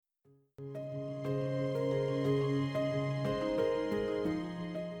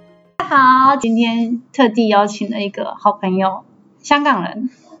大家好，今天特地邀请了一个好朋友，香港人，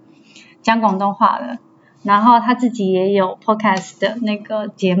讲广东话的，然后他自己也有 podcast 的那个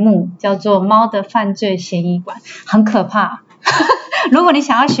节目，叫做《猫的犯罪嫌疑馆》，很可怕。如果你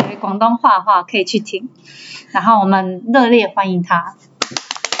想要学广东话的话，可以去听。然后我们热烈欢迎他。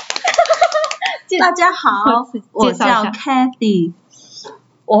大家好，我叫 Cathy，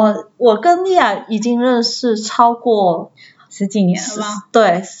 我跟莉亚已经认识超过10几年了吧？对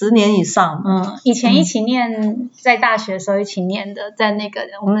，10年以上。以前一起念，在大学的时候一起念的，在那个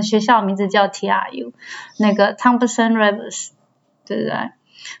我们学校名字叫 TRU， 那个 Thompson Rivers， 对不对？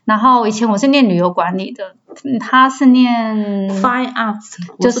然后以前我是念旅游管理的，他是念 Fine Arts，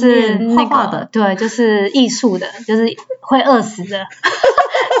 就是那画的，对，就是艺术的，就是会饿死的。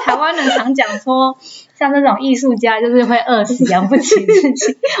台湾人常讲说，像这种艺术家就是会饿死，养不起自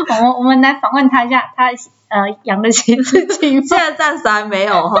己。我们来访问他一下，他养得起自己吗？现在暂时还没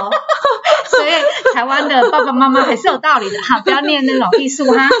有哈。所以台湾的爸爸妈妈还是有道理的哈，不要念那种艺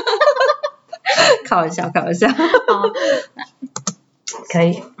术哈。开玩笑。好，可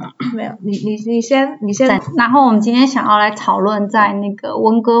以。没有，你先。然后我们今天想要来讨论在那个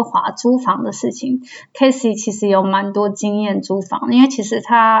温哥华租房的事情。Casey 其实有蛮多经验租房，因为其实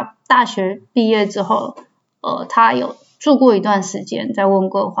他大学毕业之后，他有住过一段时间在温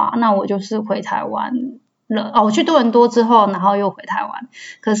哥华。那我就是回台湾了，我去多伦多之后，然后又回台湾。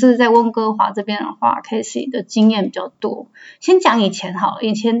可是，在温哥华这边的话 ，Casey 的经验比较多。先讲以前好了，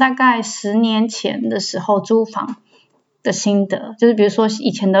以前大概10年前的时候租房的心得，就是比如说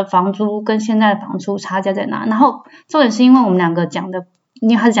以前的房租跟现在的房租差价在哪？然后重点是因为我们两个讲的，因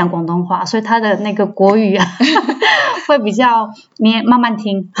为他是讲广东话，所以他的那个国语啊会比较，你也慢慢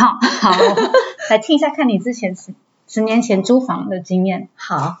听，好，来听一下，看你之前10年前租房的经验。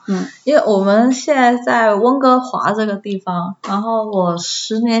好，因为我们现在在温哥华这个地方，然后我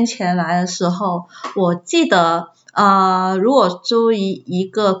10年前来的时候，我记得如果租一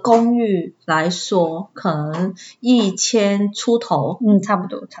个公寓来说，可能1000出头，差不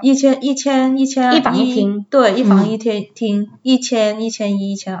多，1000一房一厅，对，一房一厅，1000、1100、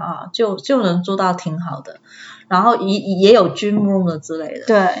1200就能租到挺好的。然后也有gym room的之类的，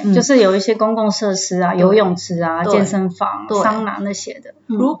对，就是有一些公共设施啊，游泳池啊，健身房、桑拿那些的。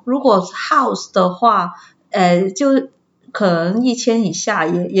如果 house 的话，就可能1000以下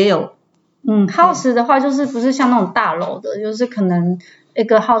也有。house 的话就是不是像那种大楼的，就是可能一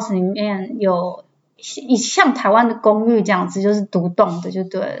个 house 里面有像台湾的公寓这样子，就是独栋的就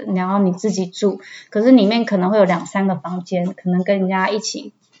对了，然后你自己住，可是里面可能会有2-3个房间，可能跟人家一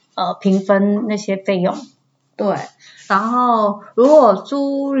起平分那些费用。对，然后如果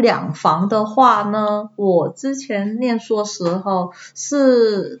租2房的话呢，我之前念书的时候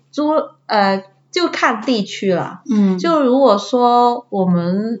是租就看地区啦，就如果说我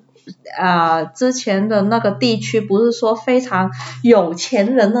们之前的那个地区不是说非常有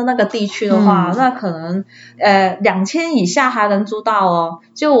钱人的那个地区的话，那可能2000以下还能租到哦。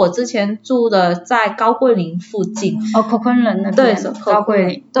就我之前住的在高桂林附近可昆仑那边，对，高桂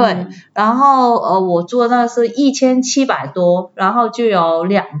林，对，然后我住的那是1700多，然后就有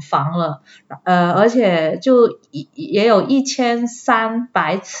2房了，而且就也有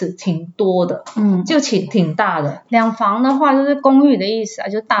1300尺，挺多的，就挺大的。2房的话就是公寓的意思啊，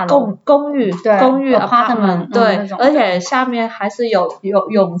就大楼公寓，对，公寓 apartment， 对，而且下面还是有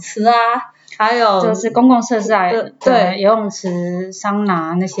泳池啊，还有就是公共设施啊，对，游泳池、桑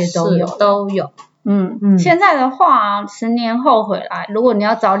拿那些都有。现在的话10年后回来，如果你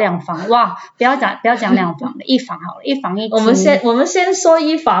要找2房，哇，不要讲2房的，1房好了，1房1厅。我们先说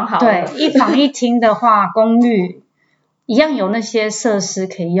1房好了。对，1房1厅的话，公寓一样有那些设施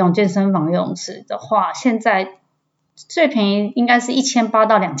可以用，健身房、游泳池的话，现在最便宜应该是1800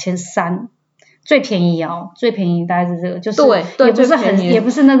到2300，最便宜最便宜大概是这个，就是对，也不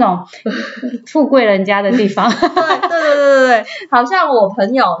是那种富贵人家的地方。对，好像我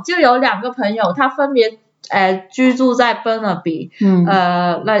朋友就有2个朋友，他分别居住在 Burnaby，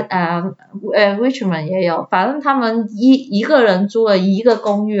 Richmond 也有，反正他们一个人租了一个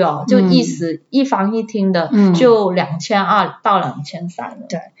公寓哦，就1房1厅的，就2200到2300了。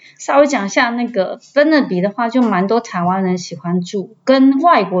对，稍微讲一下那个 Burnaby 的话，就蛮多台湾人喜欢住，跟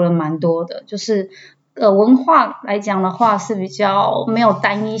外国人蛮多的，就是文化来讲的话是比较没有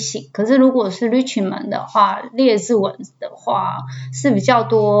单一性，可是如果是 Richmond 的话，列治文的话是比较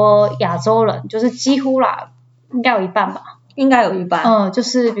多亚洲人，就是几乎啦，应该有一半吧。应该有一半。就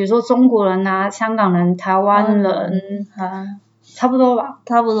是比如说中国人啊、香港人、台湾人，差不多吧。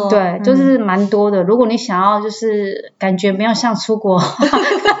差不多。对，就是蛮多的。如果你想要就是感觉没有像出国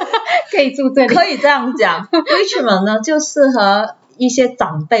可以住这里，可以这样讲。Richmond 呢就适合一些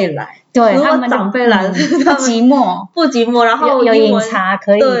长辈来，对，如果长辈来，不寂寞，然后有饮茶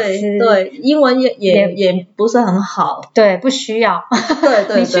可以吃，对，英文也不是很好，对，不需要，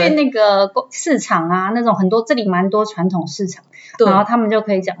对，你去那个市场啊，那种很多这里蛮多传统市场，然后他们就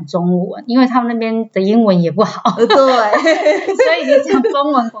可以讲中文，因为他们那边的英文也不好，对，所以你讲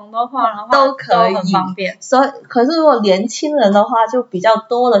中文广东话的话都可以，很方便。所以可是如果年轻人的话就比较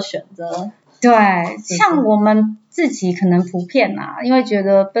多的选择，对，像我们自己可能普遍啊，因为觉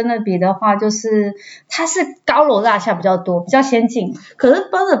得奔乐比的话，就是它是高楼大厦比较多，比较先进。可是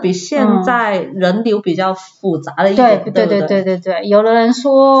奔乐比现在人流比较复杂了一点，对，有的人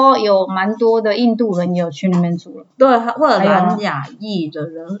说有蛮多的印度人也有去那边住了，对，或者南亚裔的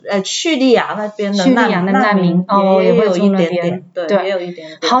人，叙利亚那边的难民也会有一点点，对，也有一点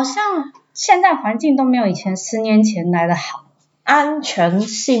点。好像现在环境都没有以前10年前来的好。安全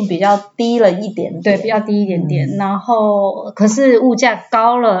性比较低了一点点，对，比较低一点点，然后可是物价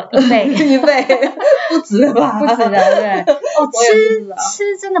高了1倍，1倍不止了吧？不止了，对。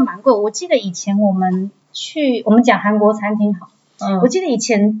吃真的蛮贵，我记得以前我们讲韩国餐厅好，我记得以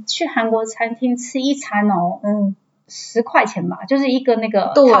前去韩国餐厅吃一餐10块钱吧，就是一个那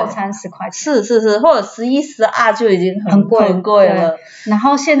个套餐10块钱，是，或者11、12就已经很贵了，然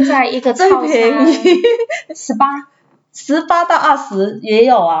后现在一个套餐18到20也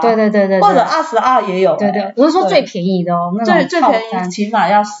有啊，对，或者22也有，对，我是说最便宜的那种最便宜起码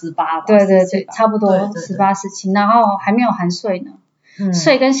要18吧，对，差不多18、17，然后还没有含税呢，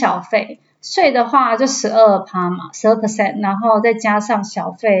税跟小费，税的话就12%嘛，12%，然后再加上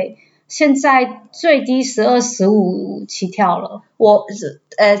小费。现在最低12、15起跳了。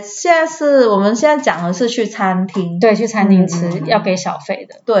现在我们现在讲的是去餐厅，对，去餐厅吃要给小费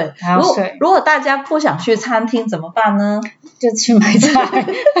的，对，还要税。如果大家不想去餐厅怎么办呢？就去买菜。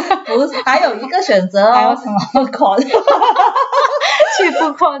不是，还有一个选择还有什么？food court。去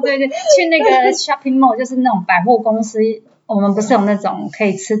food court， 对，去那个 shopping mall， 就是那种百货公司。我们不是有那种可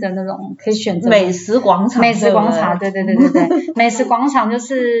以吃的那种可以选择美食广场，对，美食广场就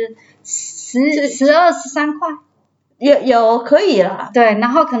是12、13块。有可以啦，对，然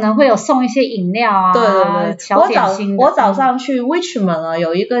后可能会有送一些饮料啊，对，小点心的。我早上去 Richmond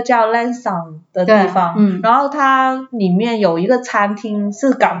有一个叫 Lansdowne 的地方，然后它里面有一个餐厅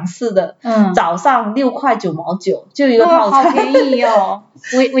是港式的，早上6块9毛9就一个套餐，好便宜哦！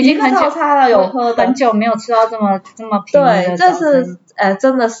我已经很久没有吃到这么便宜的早餐。对，这是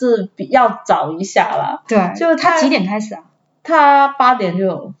真的是要找一下啦。对，就是它几点开始啊？它8点就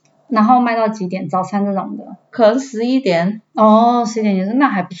有。然后卖到几点？早餐这种的，可能11点。11点就是那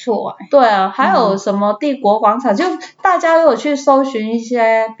还不错对啊，还有什么帝国广场？就大家如果去搜寻一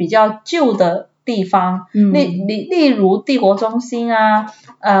些比较旧的地方，例如帝国中心啊，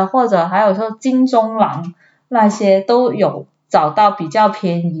或者还有说金钟廊那些都有找到比较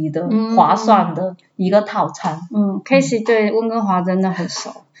便宜的、划算的一个套餐。Casey 对温哥华真的很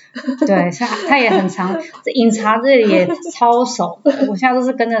熟。对，他也很常饮茶这里也超熟的，我现在都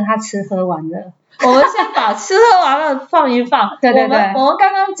是跟着他吃喝玩乐。我们先把吃喝玩乐放一放。对，我们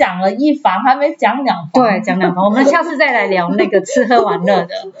刚刚讲了1房，还没讲2房。对，讲2房，我们下次再来聊那个吃喝玩乐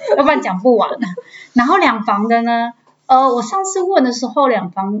的，要不然讲不完。然后2房的呢，我上次问的时候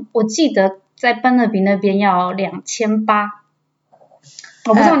2房，我记得在奔乐比那边要2800。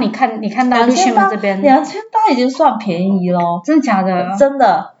我不知道你看到Richmond这边2800已经算便宜咯，真的假的？真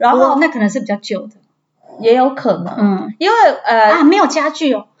的，然后那可能是比较旧的，也有可能，因为没有家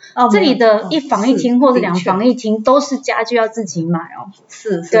具哦，这里的1房1厅或者2房1厅都是家具要自己买哦，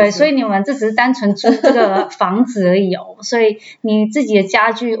是，对，所以你们这只是单纯租这个房子而已哦，所以你自己的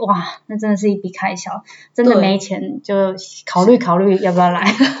家具哇，那真的是一笔开销，真的没钱就考虑要不要来。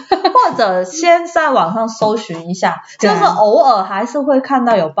或者先在网上搜寻一下，就是偶尔还是会看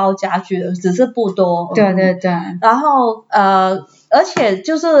到有包家具的，只是不多。对。然后而且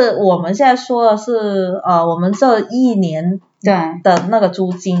就是我们现在说的是我们这1年的那个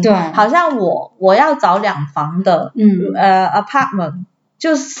租金，对，好像我要找2房的apartment。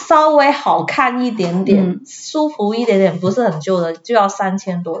就稍微好看一点点，舒服一点点，不是很旧的，就要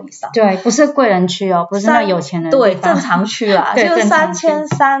3000多以上。对，不是贵人区哦，不是那有钱人。对，正常区啦，就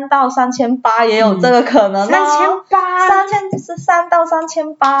3300到3800也有这个可能哦。3800，3300到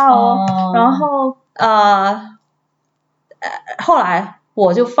3800哦。然后后来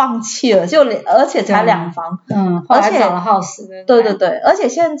我就放弃了，而且才2房，后来找了 house。对，而且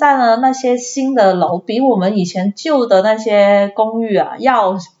现在呢，那些新的楼比我们以前旧的那些公寓啊，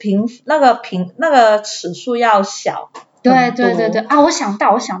要那个尺数要小，对对对对啊！我想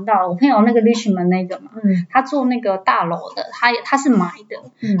到，我朋友那个 Richmond 那个嘛，他住那个大楼的，他是买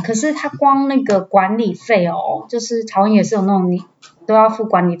的，可是他光那个管理费哦，就是台湾也是有那种你都要付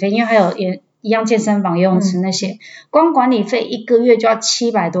管理费，因为还有也一样健身房、游泳池那些，光管理费一个月就要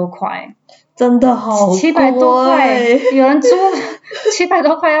700多块，真的好贵，700多块，有人租700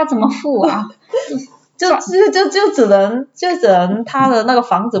多块要怎么付啊？就只能他的那个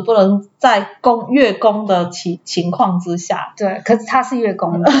房子不能在月供的情况之下。对，可是他是月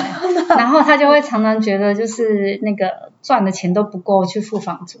供的，然后他就会常常觉得就是那个赚的钱都不够去付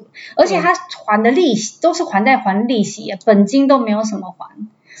房租，而且他还的利息都是还利息，本金都没有什么还，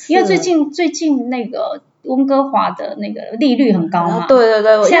因为最近那个温哥华的那个利率很高嘛，对对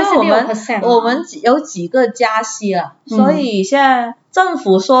对，现在是6%，我们有几个加息了，所以现在政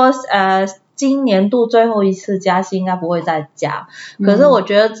府说今年度最后一次加息应该不会再加，可是我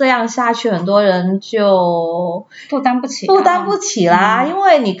觉得这样下去很多人就负担不起啦，因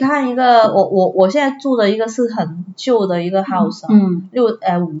为你看一个我现在住的一个是很旧的一个 house，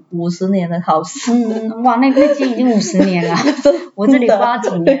 50年的 house， 哇，那间已经50年了，我这里不知道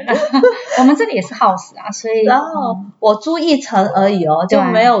几年了，我们这里也是 house 啊，所以然后我住1层而已哦，就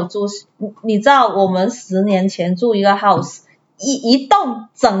没有住，你知道我们10年前住一个 house。一栋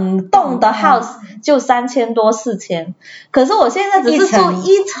整栋的 house 就3000多4000，可是我现在只是住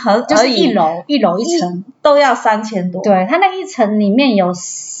1层而已，就是一楼一层都要3000多。对，它那一层里面有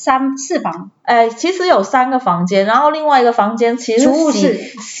4房，其实有3个房间，然后另外一个房间其实是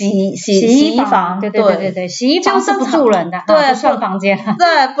洗衣房，对，洗衣房是不住人的，对，不算房间，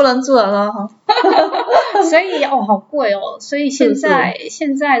对，不能住人了。所以好贵哦，所以现在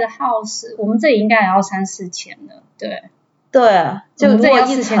的 house 我们这里应该也要3-4千了，对。对，就如果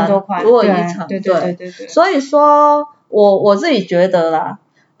4000多块，如果1层，对，所以说我自己觉得啦，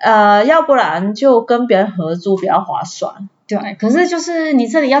要不然就跟别人合租比较划算。对，可是就是你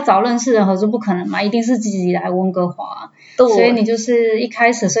这里要找认识人合租不可能嘛，一定是自己来温哥华，所以你就是一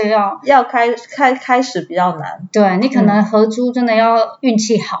开始所以要开始比较难。对，你可能合租真的要运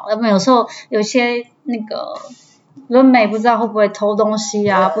气好，要不然有时候有些那个人美不知道会不会偷东西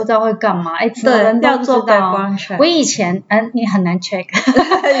啊，不知道会干嘛，什么人都不知道。我以前你很难 check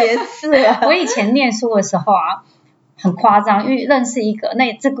也是啊。我以前念书的时候啊，很夸张，因为认识一个，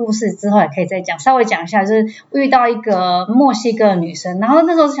那这故事之后也可以再讲，稍微讲一下，就是遇到一个墨西哥的女生，然后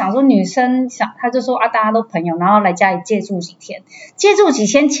那时候想说女生她就说大家都朋友，然后来家里借住几天，借住几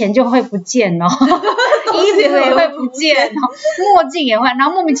天钱就会不见哦，衣服也会不见哦，墨镜也会，然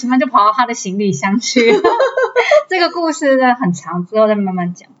后莫名其妙就跑到她的行李箱去。这个故事真的很长，之后再慢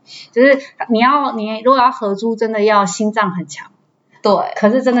慢讲。就是你如果要合租，真的要心脏很强。对，可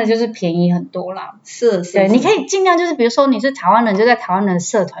是真的就是便宜很多啦。是，对，你可以尽量就是比如说你是台湾人，就在台湾人的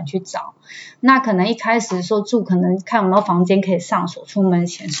社团去找。那可能一开始说住，可能看有没有房间可以上锁，出门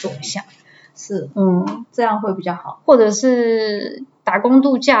前锁一下。是，这样会比较好。或者是打工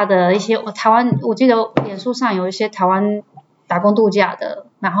度假的一些台湾，我记得脸书上有一些台湾打工度假的，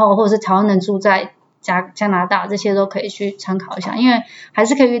然后或者是台湾人住在加拿大，这些都可以去参考一下，因为还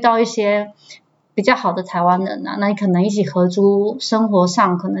是可以遇到一些比较好的台湾人啊，那你可能一起合租，生活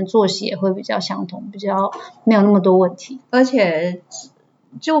上可能作息也会比较相同，比较没有那么多问题，而且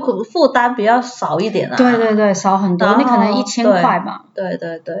就负担比较少一点啊。对，少很多，你可能1000块吧。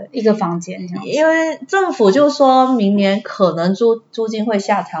对，一个房间这样子。因为政府就说明年可能租金会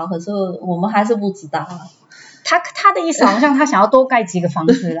下调，可是我们还是不知道啊。他的意思好像他想要多盖几个房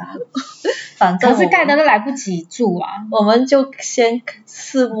子啦，反正可是盖的都来不及住啊，我们就先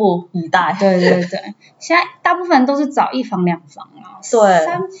拭目以待。对，现在大部分都是找1房2房啊，对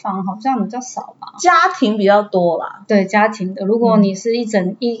，3房好像比较少吧。家庭比较多啦。对，家庭的，如果你是一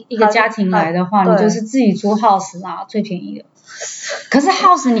个家庭来的话，你就是自己租 house 啊，最便宜的。可是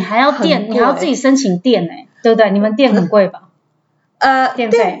house 你还要电，你还要自己申请电对不对？你们电很贵吧？电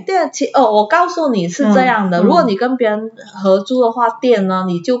我告诉你是这样的，如果你跟别人合租的话，电呢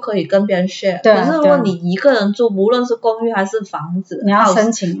你就可以跟别人 share， 可是如果你一个人住，无论是公寓还是房子，你要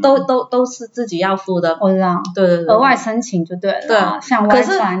申请，都是自己要付的。我知道，对，额外申请就对了。对，像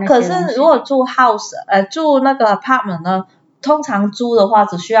WiFi 那些。可是如果住 house， 住那个 apartment 呢，通常租的话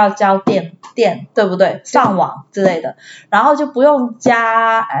只需要交电，对不对？上网之类的，然后就不用交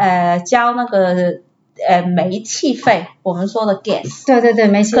那个。煤气费，我们说的 gas。对，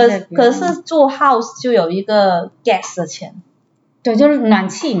煤气费。可是住 house 就有一个 gas 的钱。对，就是暖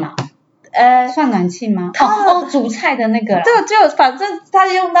气嘛。算暖气吗？煮菜的那个啦。就反正他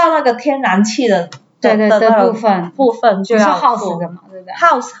用到那个天然气的部分就要付。house 的嘛，对不对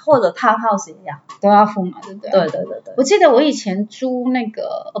 ？house 或者 townhouse 一样，都要付嘛，对不对？对。我记得我以前租那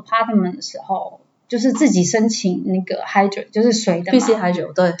个 apartment 的时候，就是自己申请那个 hydro， 就是水的嘛 PC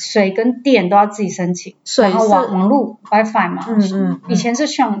hydro， 对，水跟电都要自己申请，水然后网路 WiFi 嘛，以前是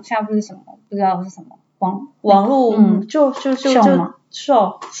现在不是什么，不知道是什么网路，就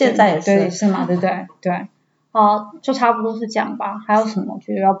现在也是，对，是嘛，对不对？对，就差不多是这样吧。还有什么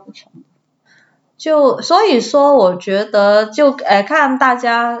觉得要补充的？就所以说，我觉得就看大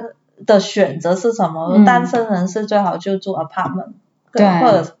家的选择是什么。单身人士最好就住 apartment， 对，或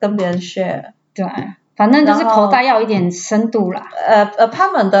者跟别人 share。对，反正就是口袋要有一点深度啦。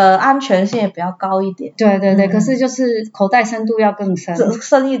apartment 的安全性也比较高一点。对对对，可是就是口袋深度要更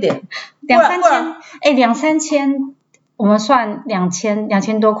深一点。2、3千，我们算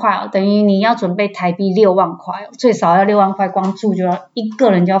2000多块等于你要准备台币6万块最少要6万块，光住就要一个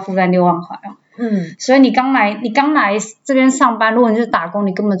人就要负担6万块所以你刚来这边上班，如果你是打工，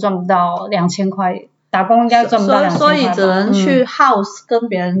你根本赚不到2000块，打工应该赚不到2000块吧，所以只能去 house 跟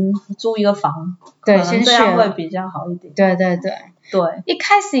别人租一个房，对，先这样会比较好一点。对对对对，一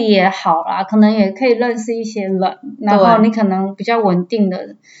开始也好啦，可能也可以认识一些人，然后你可能比较稳定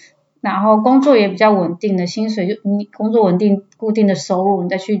的，然后工作也比较稳定的薪水，就你工作稳定固定的收入，你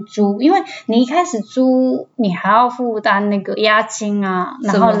再去租，因为你一开始租你还要负担那个押金啊，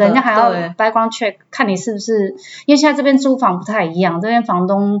然后人家还要 background check 看你是不是，因为现在这边租房不太一样，这边房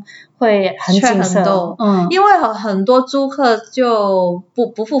东会很谨慎，因为很多租客就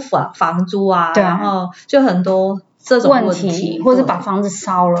不付房租啊，然后就很多这种问题，或者把房子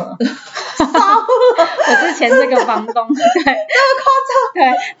烧了。我之前这个房东，对，那么夸张，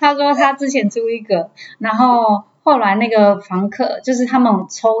对，他说他之前租一个，然后后来那个房客就是他们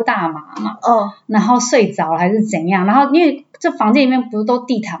抽大麻嘛，然后睡着了还是怎样，然后因为这房间里面不是都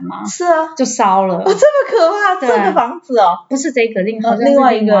地毯吗？是啊，就烧了。这么可怕，这个房子不是这个，另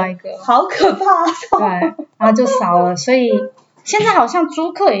外一个，好可怕。对，然后就烧了，所以现在好像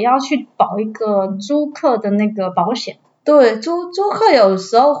租客也要去保一个租客的那个保险。对，租客有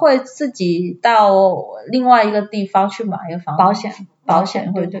时候会自己到另外一个地方去买一个保险，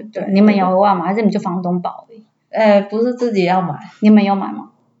对对对。你们有额外吗？还是你就房东保而已？不是自己要买。你们有买吗？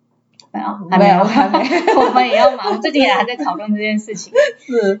没有，还没。我们也要买，我们最近也还在讨论这件事情。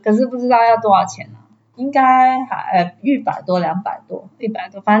是，可是不知道要多少钱啊？应该还100多、200多、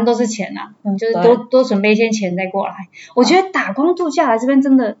100多，反正都是钱啊。就是多准备一些钱再过来。我觉得打工度假来这边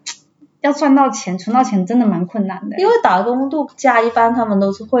真的。要赚到钱存到钱真的蛮困难的，因为打工度假一般他们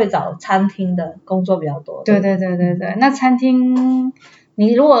都是会找餐厅的工作比较多。对，那餐厅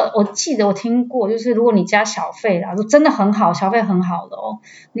你如果我记得我听过，就是如果你加小费啦，真的很好，小费很好的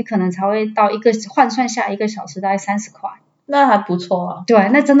你可能才会到换算下1个小时大概30块，那还不错啊。对，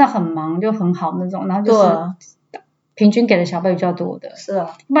那真的很忙就很好那种，然后就是平均给的小费比较多的，是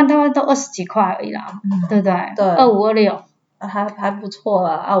啊，一般大概都20几块而已啦，对不对？对，25、26。还不错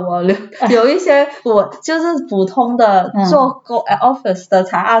啦，25、26，有一些我就是普通的做office 的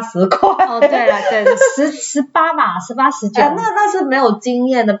才20块。对了，18吧，18、19。那是没有经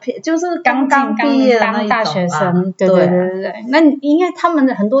验的，就是刚毕业的那一种大学生。对。那因为他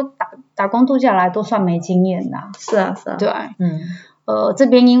们很多打工度假来都算没经验的。是啊。对，这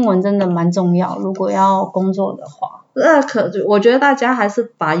边英文真的蛮重要，如果要工作的话。我觉得大家还是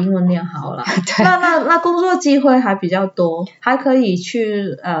把英文练好了。那工作机会还比较多，还可以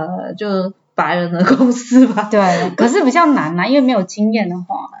去就白人的公司吧。对，可是比较难因为没有经验的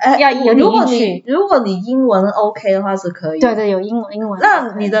话，要有点兴趣。如果你英文 OK 的话是可以。对，有英文。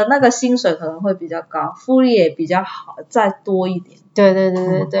那你的那个薪水可能会比较高，福利也比较好，再多一点。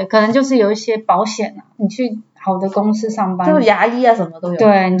对，可能就是有一些保险你去好的公司上班，就牙医啊什么都有。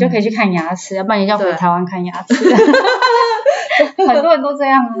对，你就可以去看牙齿，要不然你就要回台湾看牙齿。很多人都这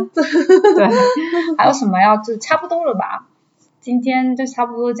样对，还有什么就差不多了吧？今天就差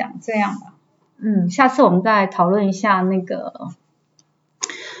不多讲这样吧。下次我们再讨论一下那个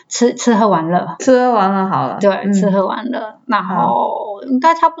吃喝玩乐。吃喝玩乐好了。对，吃喝玩乐，然后应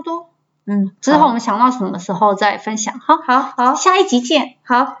该差不多。之后我们想到什么时候再分享。好，下一集见。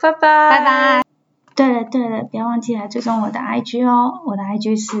好，拜拜。对了，不要忘记来追踪我的 IG 我的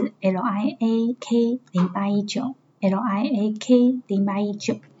IG 是 LIAK0819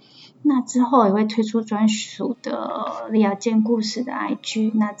 LIAK0819。那之后也会推出专属的聊见故事的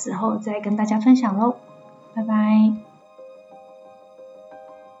IG， 那之后再跟大家分享咯。拜拜。